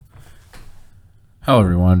Hello,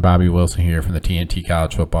 everyone. Bobby Wilson here from the TNT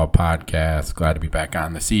College Football Podcast. Glad to be back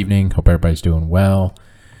on this evening. Hope everybody's doing well.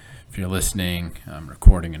 If you're listening, I'm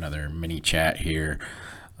recording another mini chat here.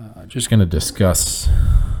 Just going to discuss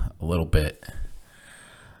a little bit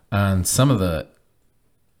on some of the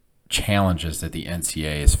challenges that the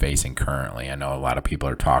NCAA is facing currently. I know a lot of people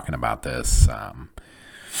are talking about this.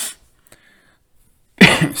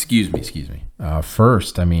 Excuse me.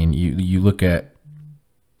 First, I mean, you look at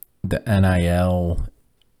the NIL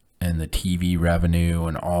and the TV revenue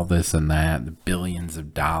and all this and that, the billions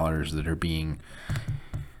of dollars that are being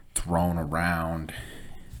thrown around.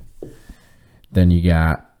 Then you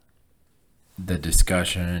got the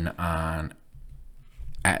discussion on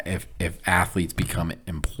if athletes become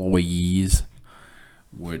employees,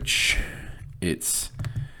 which it's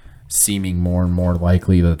seeming more and more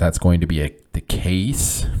likely that that's going to be the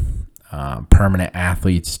case. Permanent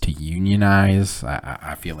athletes to unionize.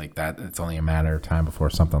 I feel like that it's only a matter of time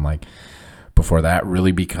before that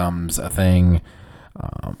really becomes a thing.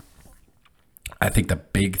 I think the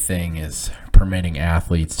big thing is permitting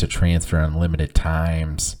athletes to transfer unlimited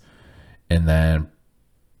times, and then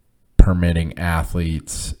permitting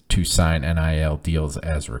athletes to sign NIL deals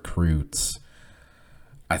as recruits.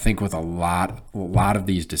 I think with a lot of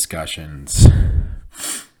these discussions,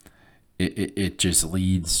 it just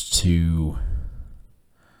leads to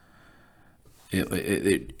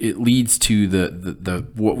it leads to the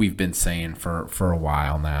what we've been saying for a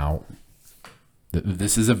while now.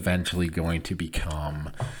 This is eventually going to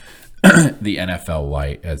become the NFL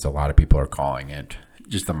light, as a lot of people are calling it,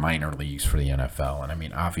 just the minor leagues for the NFL. And I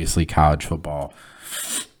mean, obviously, college football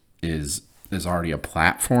is already a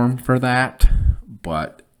platform for that,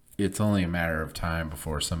 but it's only a matter of time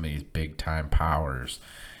before some of these big time powers,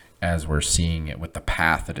 as we're seeing it with the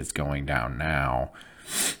path that it's going down now,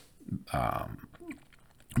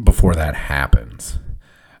 before that happens.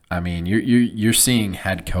 I mean, you're seeing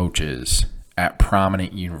head coaches at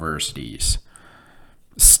prominent universities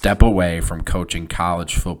step away from coaching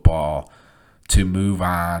college football to move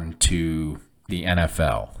on to the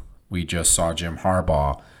NFL. We just saw Jim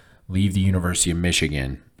Harbaugh leave the University of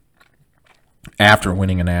Michigan after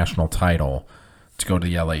winning a national title to go to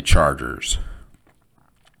the LA Chargers.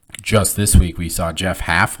 Just this week, we saw Jeff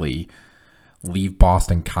Hafley leave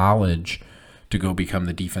Boston College to go become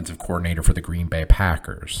the defensive coordinator for the Green Bay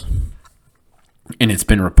Packers. And it's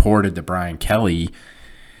been reported that Brian Kelly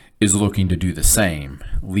is looking to do the same,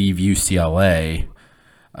 leave UCLA.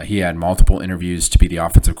 He had multiple interviews to be the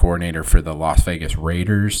offensive coordinator for the Las Vegas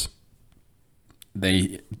Raiders.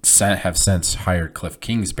 They have since hired Cliff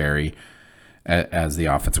Kingsbury as the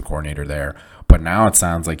offensive coordinator there. But now it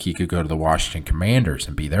sounds like he could go to the Washington Commanders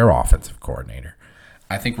and be their offensive coordinator.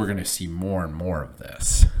 I think we're going to see more and more of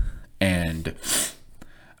this. And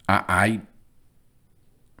I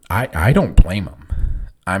don't blame him.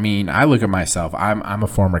 I mean, I look at myself. I'm a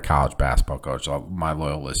former college basketball coach. So my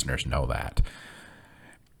loyal listeners know that.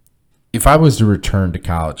 If I was to return to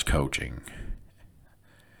college coaching,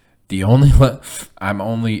 I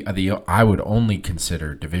would only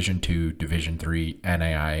consider Division II, Division III,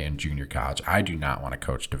 NAI, and junior college. I do not want to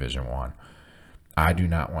coach Division I. I do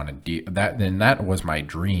not want to do that. Then that was my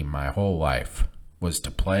dream. My whole life was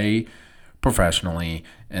to play professionally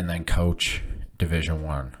and then coach Division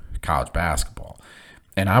I college basketball.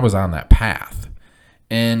 And I was on that path,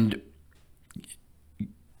 and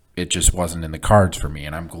it just wasn't in the cards for me.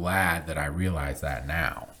 And I'm glad that I realize that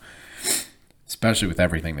now, especially with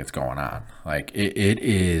everything that's going on. Like, it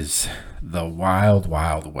is the wild,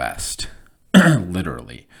 wild west,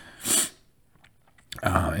 literally.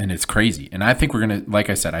 And it's crazy. And I think we're going to, like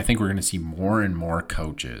I said, I think we're going to see more and more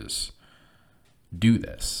coaches do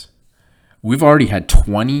this. We've already had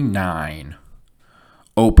 29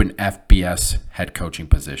 open FBS head coaching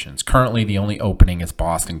positions. Currently, the only opening is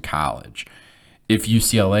Boston College. If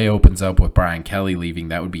UCLA opens up with Brian Kelly leaving,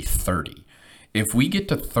 that would be 30. If we get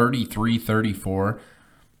to 33, 34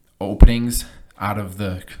 openings out of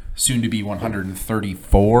the soon-to-be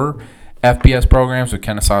 134 FBS programs with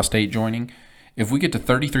Kennesaw State joining, if we get to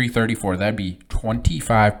 33, 34, that'd be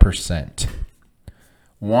 25%.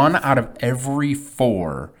 One out of every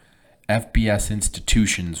four FBS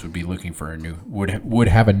institutions would be looking for would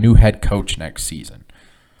have a new head coach next season.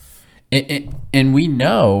 And we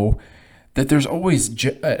know that there's always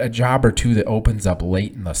a job or two that opens up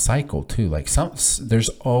late in the cycle too. Like there's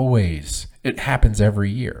always, it happens every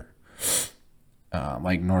year.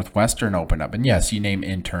 Like Northwestern opened up, and yes, you name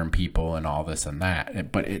intern people and all this and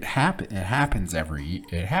that, but it happens every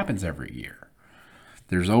year.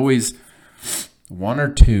 There's always one or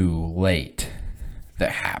two late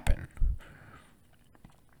that happen.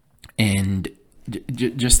 And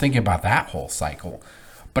just thinking about that whole cycle.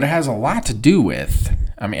 But it has a lot to do with,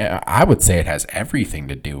 I mean, I would say it has everything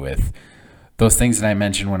to do with those things that I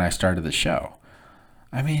mentioned when I started the show.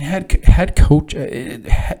 I mean, head coach,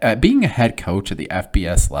 being a head coach at the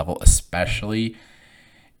FBS level, especially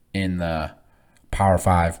in the Power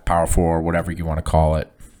 5, Power 4, whatever you want to call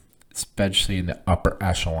it, especially in the upper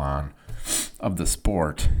echelon of the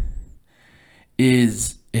sport,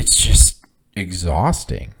 it's just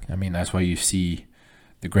exhausting. I mean, that's why you see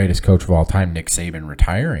the greatest coach of all time, Nick Saban,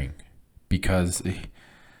 retiring, because,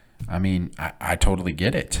 I mean, I totally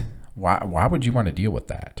get it. Why would you want to deal with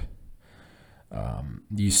that?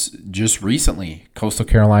 Just recently, Coastal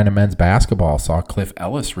Carolina men's basketball saw Cliff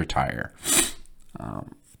Ellis retire.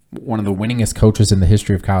 One of the winningest coaches in the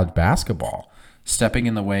history of college basketball, stepping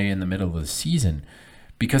in the way in the middle of the season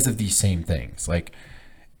because of these same things. Like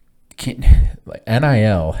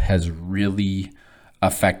NIL has really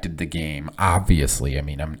affected the game. Obviously, I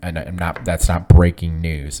mean, I'm not. That's not breaking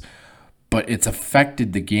news, but it's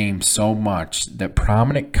affected the game so much that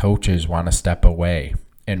prominent coaches want to step away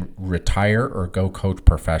and retire or go coach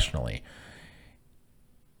professionally.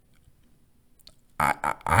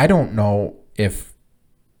 I don't know if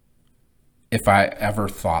I ever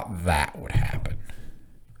thought that would happen,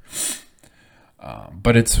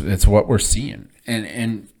 but it's what we're seeing.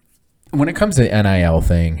 And when it comes to the NIL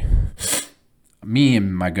thing, me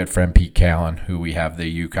and my good friend Pete Callen, who we have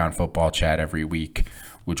the UConn football chat every week,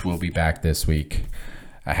 which will be back this week.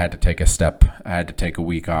 I had to take a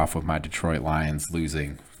week off with my Detroit Lions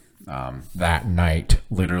losing that night,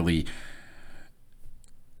 literally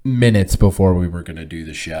minutes before we were going to do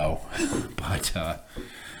the show. But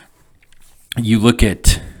you look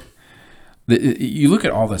at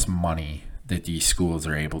all this money that these schools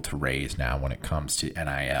are able to raise now when it comes to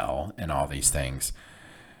NIL and all these things.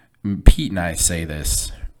 Pete and I say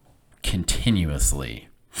this continuously.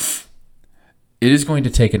 It is going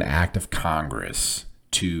to take an act of Congress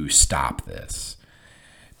to stop this.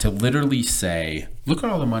 To literally say, look at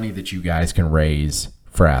all the money that you guys can raise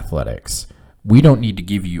for athletics. We don't need to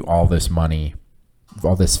give you all this money,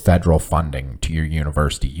 all this federal funding to your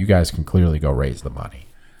university. You guys can clearly go raise the money.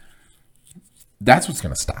 That's what's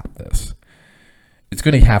going to stop this. It's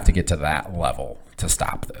going to have to get to that level to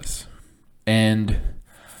stop this. And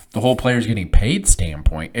the whole players getting paid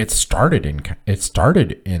standpoint, it started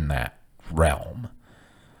in that realm.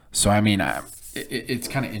 So I mean, it's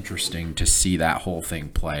kind of interesting to see that whole thing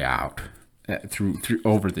play out through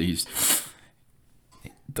over these,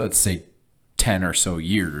 let's say, 10 or so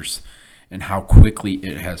years, and how quickly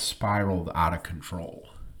it has spiraled out of control.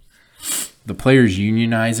 The players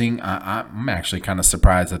unionizing, I'm actually kind of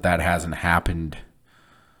surprised that hasn't happened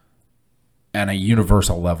at a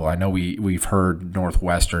universal level. I know we've heard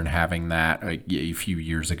Northwestern having that a few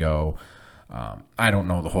years ago. I don't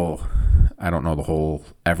know the whole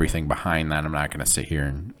everything behind that. I'm not going to sit here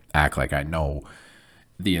and act like I know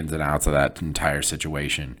the ins and outs of that entire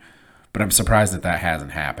situation, but I'm surprised that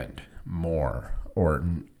hasn't happened more, or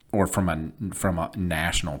from a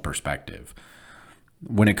national perspective.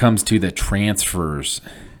 When it comes to the transfers,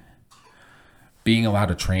 being allowed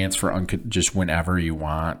to transfer just whenever you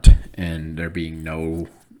want, and there being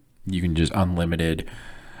you can just unlimited,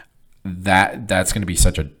 that's going to be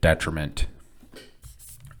such a detriment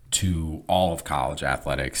to all of college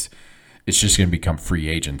athletics. It's just going to become free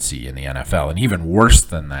agency in the NFL. And even worse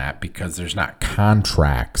than that, because there's not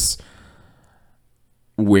contracts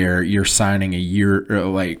where you're signing you're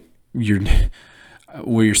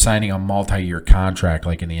signing a multi-year contract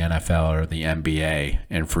like in the NFL or the NBA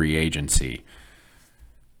and free agency.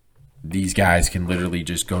 These guys can literally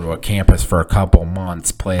just go to a campus for a couple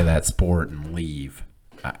months, play that sport, and leave.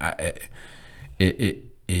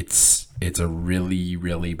 It's a really,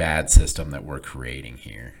 really bad system that we're creating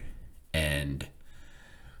here. And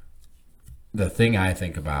the thing I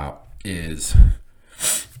think about is,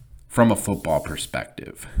 from a football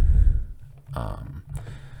perspective,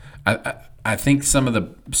 I think some of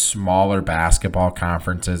the smaller basketball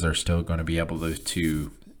conferences are still going to be able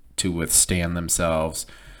to withstand themselves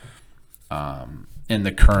in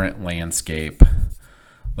the current landscape.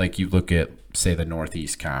 Like you look at, say, the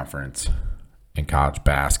Northeast Conference in college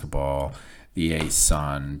basketball, the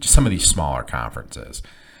ASUN, just some of these smaller conferences.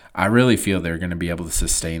 I really feel they're going to be able to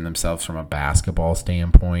sustain themselves from a basketball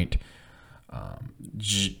standpoint,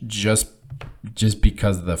 just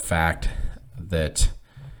because of the fact that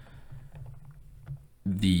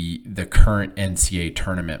the current NCAA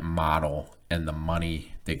tournament model and the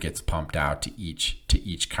money that gets pumped out to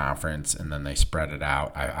each conference, and then they spread it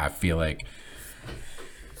out. I feel like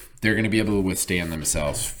they're going to be able to withstand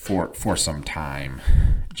themselves for some time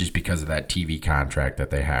just because of that TV contract that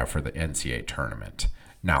they have for the NCAA tournament.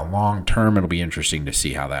 Now, long term, it'll be interesting to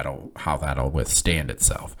see how that'll withstand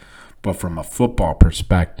itself. But from a football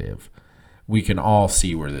perspective, we can all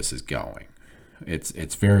see where this is going.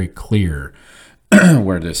 It's very clear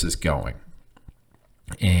where this is going.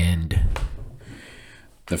 And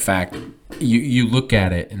the fact you look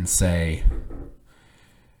at it and say,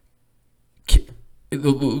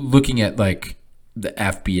 looking at like the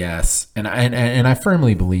FBS, and I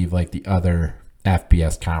firmly believe like the other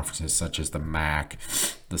FBS conferences such as the MAC,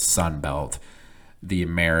 the Sun Belt, the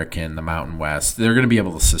American, the Mountain West, they're going to be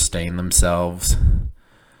able to sustain themselves.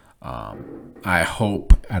 I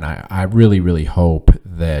hope, and I really, really hope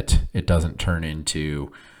that it doesn't turn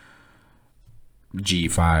into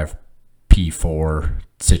G5, P4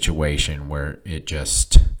 situation where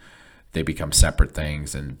they become separate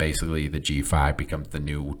things, and basically the G5 becomes the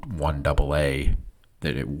new 1AA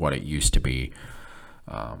what it used to be.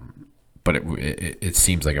 But it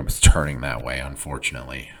seems like it's turning that way,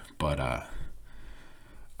 unfortunately. But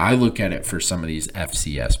I look at it for some of these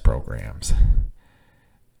FCS programs,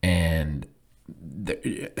 and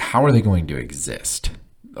how are they going to exist?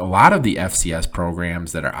 A lot of the FCS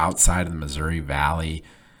programs that are outside of the Missouri Valley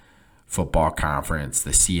Football Conference,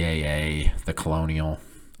 the CAA, the Colonial,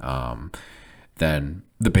 then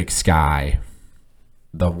the Big Sky,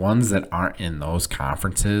 the ones that aren't in those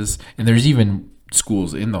conferences, and there's even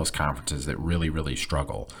schools in those conferences that really, really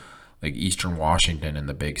struggle. Like Eastern Washington and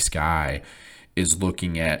the Big Sky is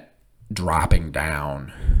looking at dropping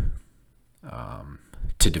down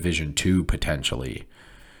to Division II potentially,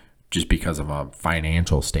 just because of a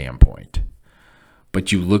financial standpoint.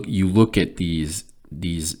 But you look at these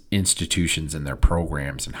institutions and their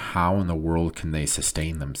programs, and how in the world can they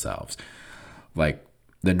sustain themselves? Like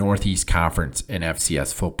the Northeast Conference in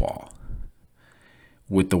FCS football,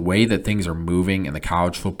 with the way that things are moving in the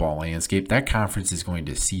college football landscape, that conference is going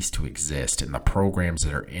to cease to exist, and the programs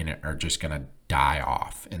that are in it are just going to die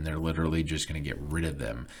off, and they're literally just going to get rid of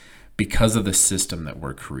them because of the system that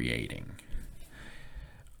we're creating.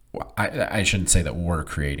 Well, I shouldn't say that we're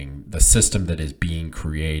creating, the system that is being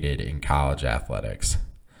created in college athletics.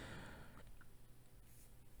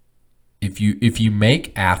 If you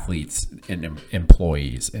make athletes and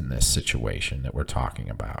employees in this situation that we're talking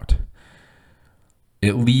about,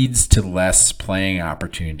 it leads to less playing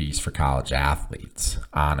opportunities for college athletes,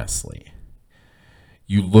 honestly.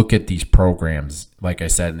 You look at these programs, like I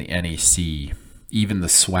said, in the NEC, even the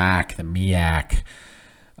SWAC, the MEAC,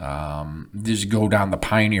 just go down the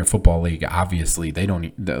Pioneer Football League. Obviously, they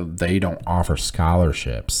don't offer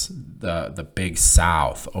scholarships. The Big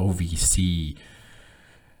South, OVC,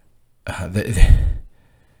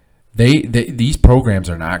 these programs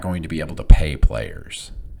are not going to be able to pay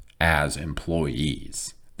players as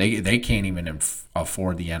employees. They can't even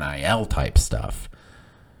afford the NIL type stuff.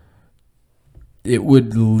 It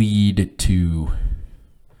would lead to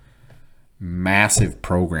massive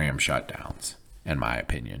program shutdowns, in my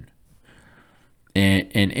opinion. And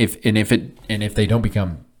if they don't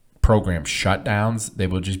become program shutdowns, they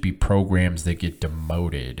will just be programs that get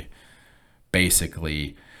demoted.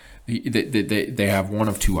 Basically, they have one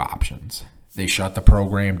of two options. They shut the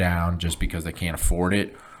program down just because they can't afford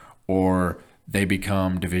it, or they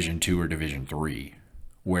become Division II or Division III,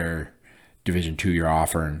 where Division II you're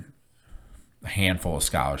offering a handful of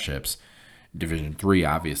scholarships. Division III,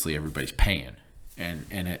 obviously, everybody's paying,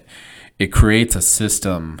 and it creates a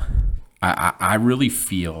system. I really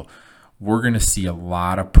feel we're going to see a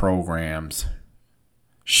lot of programs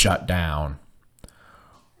shut down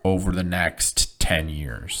over the next 10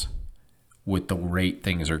 years with the rate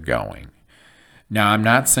things are going. Now, I'm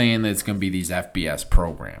not saying that it's going to be these FBS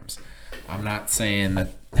programs. I'm not saying that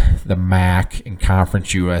the MAC and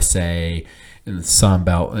Conference USA and the Sun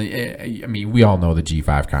Belt. I mean, we all know the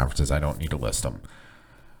G5 conferences. I don't need to list them.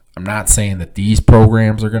 I'm not saying that these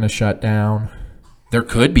programs are going to shut down. There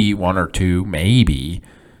could be one or two, maybe.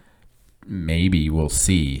 Maybe, we'll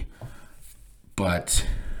see. But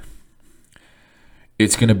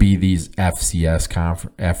it's going to be these FCS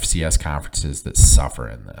conferences that suffer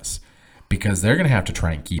in this, because they're going to have to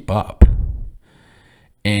try and keep up,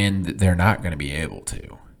 and they're not going to be able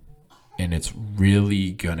to. And it's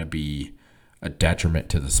really going to be a detriment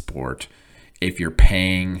to the sport if you're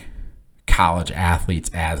paying college athletes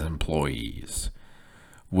as employees,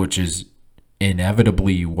 which is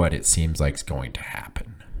inevitably what it seems like is going to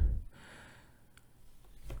happen.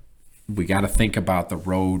 We got to think about the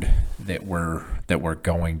road that we're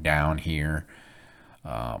going down here,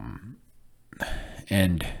 and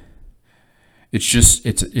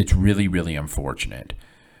it's really, really unfortunate,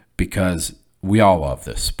 because we all love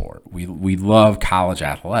this sport. We love college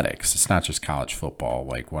athletics. It's not just college football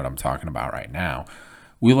like what I'm talking about right now.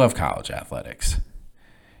 We love college athletics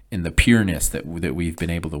and the pureness that we've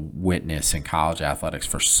been able to witness in college athletics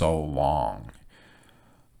for so long.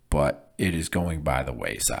 But it is going by the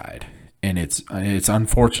wayside. And it's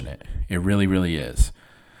unfortunate. It really, really is.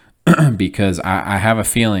 Because I have a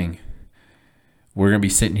feeling we're going to be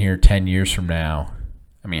sitting here 10 years from now,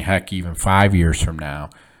 I mean, heck, even 5 years from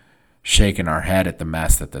now, shaking our head at the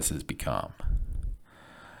mess that this has become.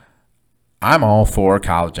 I'm all for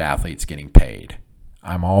college athletes getting paid.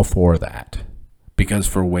 I'm all for that. Because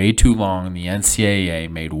for way too long, the NCAA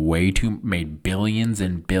made billions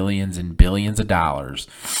and billions and billions of dollars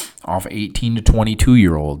off 18 to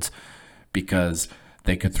 22-year-olds because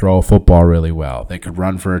they could throw a football really well. They could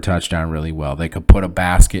run for a touchdown really well. They could put a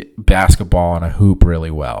basketball on a hoop really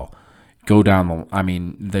well.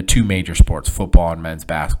 The two major sports, football and men's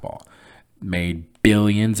basketball, made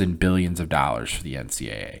billions and billions of dollars for the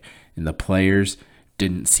NCAA. And the players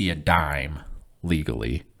didn't see a dime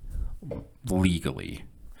legally.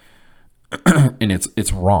 And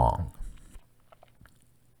it's wrong.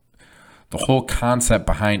 The whole concept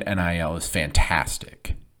behind NIL is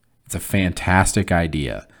fantastic. It's a fantastic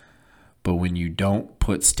idea. But when you don't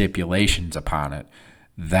put stipulations upon it,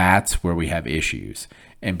 that's where we have issues.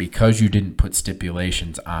 And because you didn't put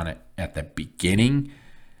stipulations on it at the beginning,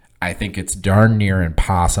 I think it's darn near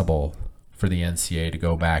impossible for the NCAA to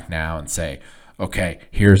go back now and say, okay,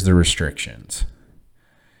 here's the restrictions.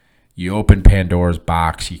 You open Pandora's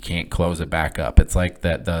box, you can't close it back up. It's like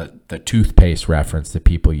the toothpaste reference that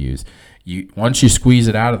people use. Once you squeeze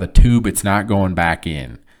it out of the tube, it's not going back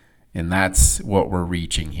in. And that's what we're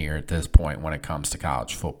reaching here at this point when it comes to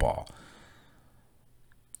college football.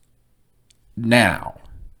 Now,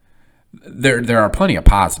 there are plenty of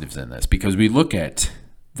positives in this because we look at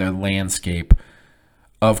the landscape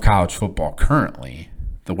of college football currently,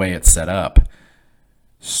 the way it's set up.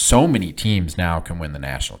 So many teams now can win the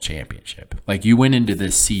national championship. Like you went into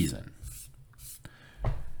this season,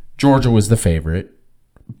 Georgia was the favorite,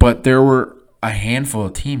 but there were a handful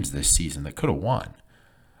of teams this season that could have won.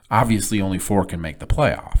 Obviously, only 4 can make the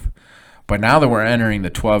playoff. But now that we're entering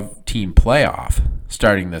the 12-team playoff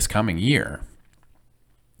starting this coming year,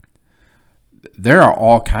 there are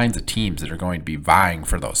all kinds of teams that are going to be vying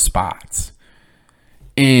for those spots.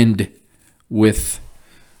 And with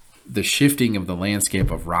the shifting of the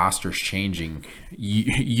landscape of rosters changing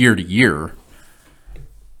year to year,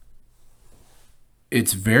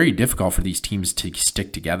 it's very difficult for these teams to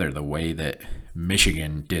stick together the way that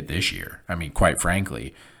Michigan did this year. I mean, quite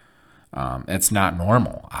frankly, it's not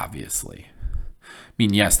normal, obviously. I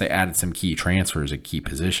mean, yes, they added some key transfers at key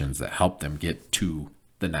positions that helped them get to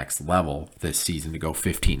the next level this season to go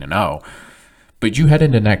 15-0. But you head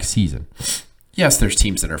into next season. Yes, there's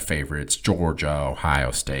teams that are favorites, Georgia,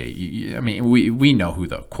 Ohio State. I mean, we know who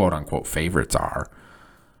the quote-unquote favorites are.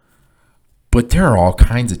 But there are all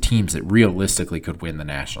kinds of teams that realistically could win the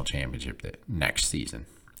national championship next season.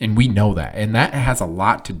 And we know that. And that has a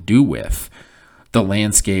lot to do with the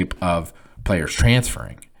landscape of players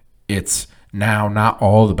transferring. It's now not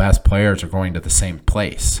all the best players are going to the same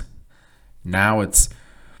place. Now it's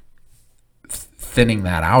thinning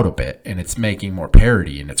that out a bit, and it's making more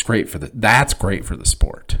parity, and it's great that's great for the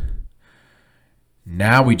sport.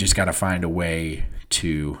 Now we just got to find a way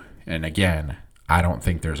to, and again, I don't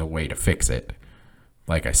think there's a way to fix it.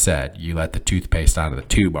 Like I said, you let the toothpaste out of the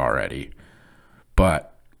tube already.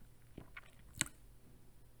 But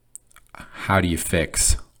how do you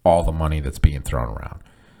fix all the money that's being thrown around?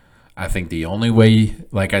 I think the only way,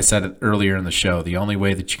 like I said earlier in the show, the only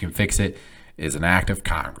way that you can fix it is an act of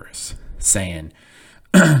Congress saying,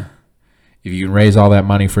 if you can raise all that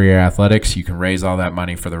money for your athletics, you can raise all that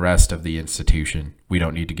money for the rest of the institution. We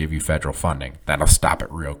don't need to give you federal funding. That'll stop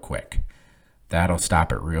it real quick.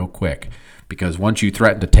 Because once you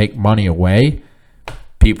threaten to take money away,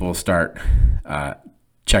 people will start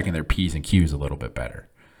checking their P's and Q's a little bit better.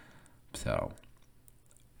 So,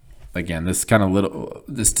 again, this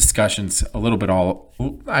discussion's a little bit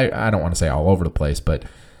I don't want to say all over the place, but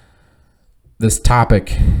this topic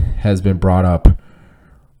has been brought up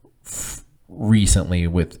recently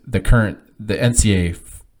with the NCAA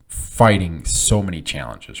fighting so many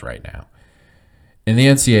challenges right now. And the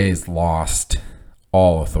NCAA has lost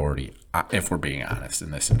all authority, if we're being honest,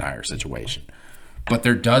 in this entire situation. But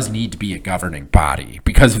there does need to be a governing body,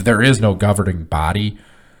 because if there is no governing body,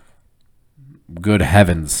 good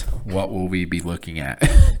heavens, what will we be looking at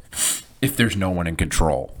if there's no one in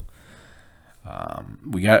control?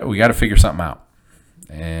 We got to figure something out.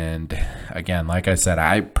 And again, like I said,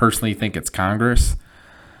 I personally think it's Congress.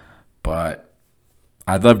 But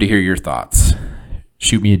I'd love to hear your thoughts.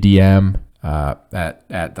 Shoot me a DM at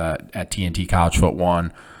TNT College Foot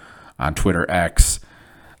 1 on Twitter X.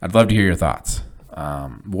 I'd love to hear your thoughts.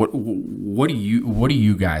 What do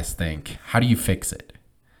you guys think? How do you fix it?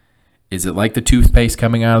 Is it like the toothpaste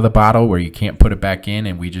coming out of the bottle where you can't put it back in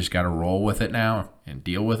and we just got to roll with it now and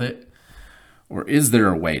deal with it? Or is there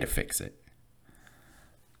a way to fix it?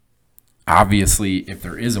 Obviously, if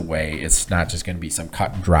there is a way, it's not just going to be some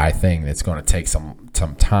cut and dry thing that's going to take some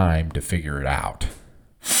time to figure it out.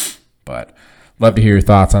 But love to hear your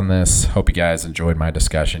thoughts on this. Hope you guys enjoyed my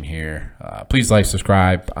discussion here. Please like,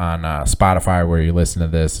 subscribe on Spotify where you listen to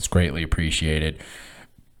this. It's greatly appreciated.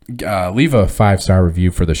 Leave a 5-star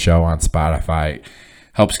review for the show on Spotify.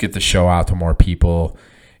 Helps get the show out to more people.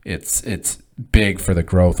 It's big for the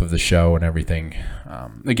growth of the show and everything.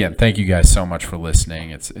 Again, thank you guys so much for listening.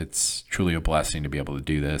 It's truly a blessing to be able to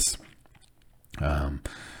do this.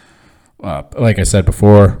 Like I said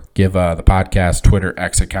before, give the podcast Twitter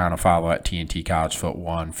X account a follow at TNT College Foot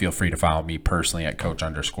 1. Feel free to follow me personally at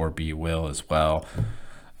Coach_B Will as well.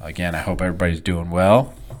 Again, I hope everybody's doing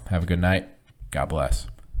well. Have a good night. God bless.